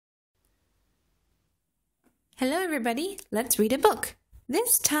Hello everybody, let's read a book.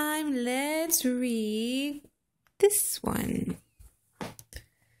 This time let's read this one.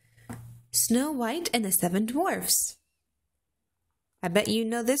 Snow White and the Seven Dwarfs. I bet you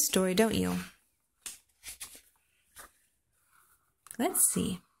know this story, don't you? Let's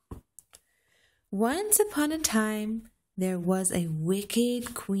see. Once upon a time, there was a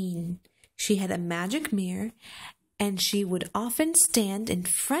wicked queen. She had a magic mirror, and she would often stand in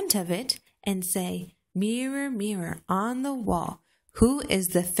front of it and say, "Mirror, mirror on the wall, who is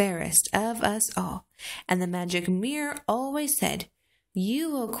the fairest of us all?" And the magic mirror always said,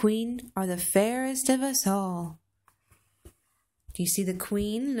 "You, O queen, are the fairest of us all." Do you see the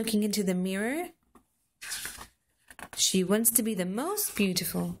queen looking into the mirror? She wants to be the most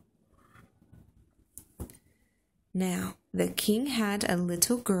beautiful. Now, the king had a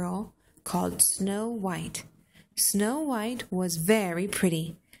little girl called Snow White. Snow White was very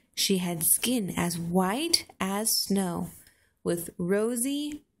pretty. She had skin as white as snow, with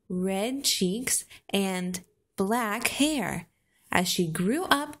rosy red cheeks and black hair. As she grew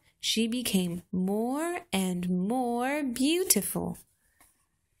up, she became more and more beautiful.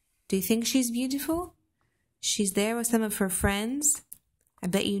 Do you think she's beautiful? She's there with some of her friends. I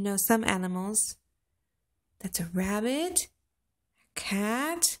bet you know some animals. That's a rabbit, a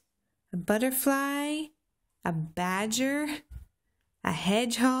cat, a butterfly, a badger, a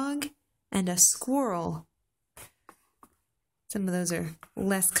hedgehog, and a squirrel. Some of those are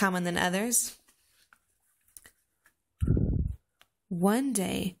less common than others. One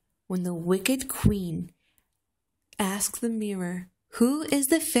day, when the wicked queen asked the mirror, "Who is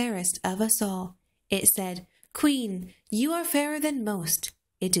the fairest of us all?" it said, "Queen, you are fairer than most.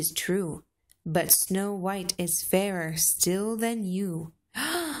 It is true, but Snow White is fairer still than you."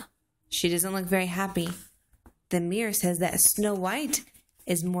 She doesn't look very happy. The mirror says that Snow White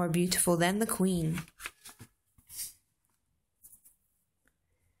is more beautiful than the queen.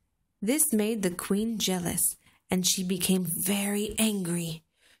 This made the queen jealous, and she became very angry.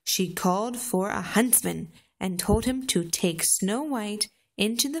 She called for a huntsman and told him to take Snow White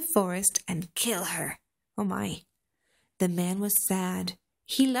into the forest and kill her. Oh my. The man was sad.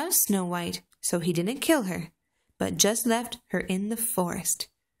 He loved Snow White, so he didn't kill her, but just left her in the forest,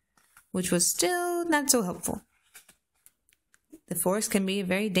 which was still not so helpful. The forest can be a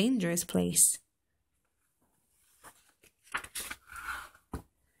very dangerous place.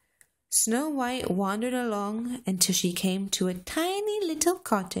 Snow White wandered along until she came to a tiny little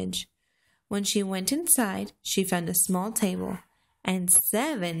cottage. When she went inside, she found a small table and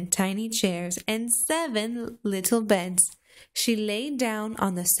 7 tiny chairs and 7 little beds. She lay down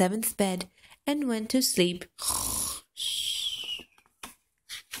on the 7th bed and went to sleep.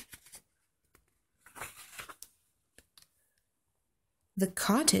 The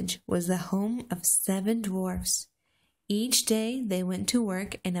cottage was the home of 7 dwarfs. Each day they went to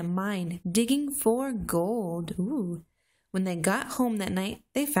work in a mine digging for gold. Ooh. When they got home that night,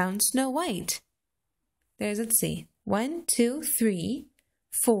 they found Snow White. Let's see. 1, 2, 3,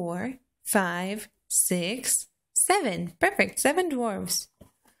 4, 5, 6, 7. Perfect. 7 dwarfs.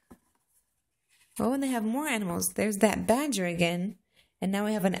 Oh, and they have more animals. There's that badger again. And now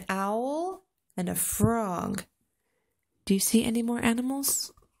we have an owl and a frog. Do you see any more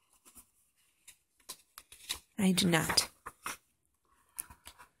animals? I do not.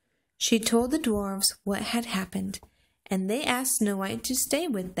 She told the dwarves what had happened, and they asked Snow White to stay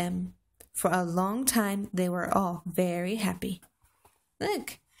with them. For a long time, they were all very happy.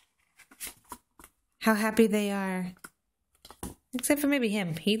 Look how happy they are. Except for maybe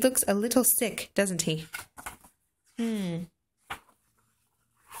him. He looks a little sick, doesn't he?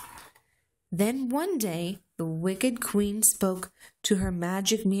 Then one day, the wicked queen spoke to her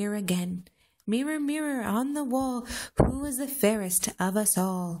magic mirror again. "Mirror, mirror on the wall, who is the fairest of us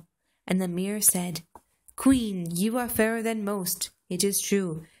all?" And the mirror said, "Queen, you are fairer than most, it is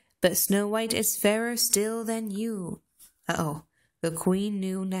true, but Snow White is fairer still than you." Uh-oh, the queen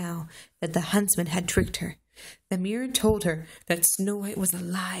knew now that the huntsman had tricked her. The mirror told her that Snow White was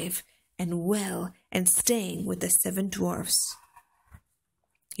alive and well and staying with the 7 dwarfs.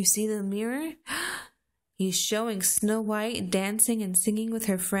 You see the mirror? He's showing Snow White dancing and singing with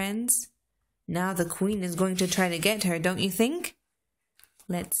her friends. Now the queen is going to try to get her, don't you think?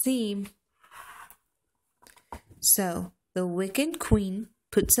 Let's see. So, the wicked queen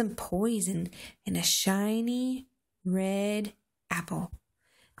put some poison in a shiny red apple.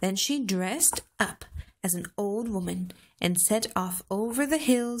 Then she dressed up as an old woman and set off over the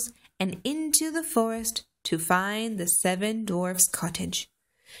hills and into the forest to find the 7 dwarfs' cottage.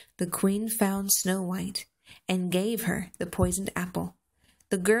 The queen found Snow White and gave her the poisoned apple.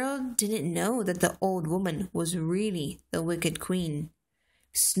 The girl didn't know that the old woman was really the wicked queen.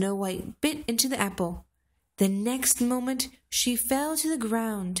 Snow White bit into the apple. The next moment she fell to the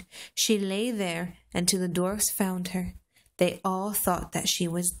ground. She lay there until the dwarfs found her. They all thought that she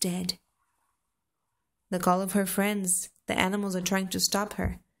was dead. Look, all of her friends, the animals are trying to stop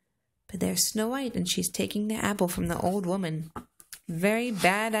her. But there's Snow White and she's taking the apple from the old woman. Very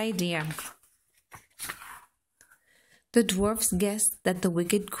bad idea. The dwarfs guessed that the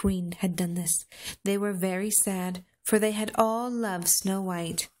wicked queen had done this. They were very sad, for they had all loved Snow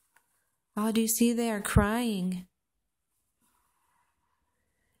White. Oh, do you see they are crying?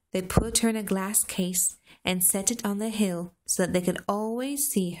 They put her in a glass case and set it on the hill so that they could always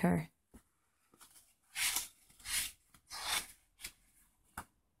see her.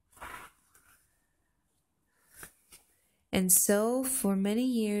 And so, for many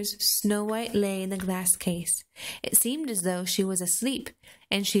years, Snow White lay in the glass case. It seemed as though she was asleep,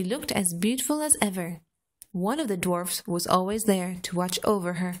 and she looked as beautiful as ever. One of the dwarfs was always there to watch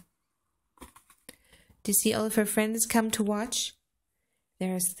over her. Do you see all of her friends come to watch?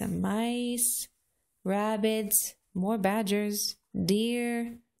 There's the mice, rabbits, more badgers,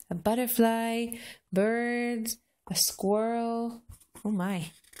 deer, a butterfly, birds, a squirrel. Oh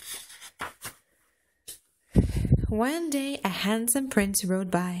my. One day a handsome prince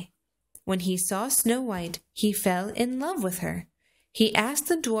rode by. When he saw Snow White, he fell in love with her. He asked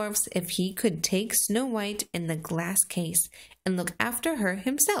the dwarfs if he could take Snow White in the glass case and look after her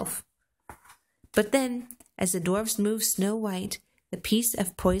himself. But then, as the dwarfs moved Snow White, the piece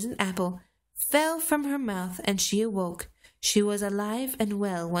of poisoned apple fell from her mouth and she awoke. She was alive and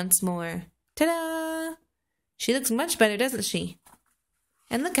well once more. Ta-da! She looks much better, doesn't she?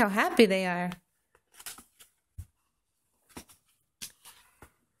 And look how happy they are.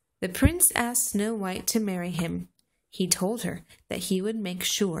 The prince asked Snow White to marry him. He told her that he would make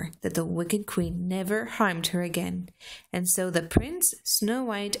sure that the wicked queen never harmed her again. And so the prince, Snow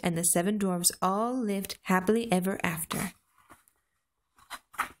White, and the 7 dwarfs all lived happily ever after.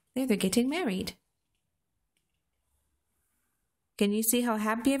 There, they're getting married. Can you see how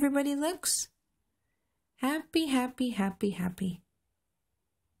happy everybody looks? Happy, happy, happy, happy.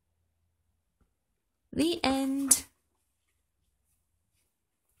 The end.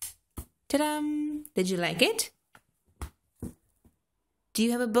 Ta-dam! Did you like it? Do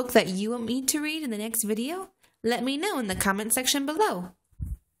you have a book that you want me to read in the next video? Let me know in the comment section below.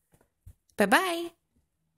 Bye-bye!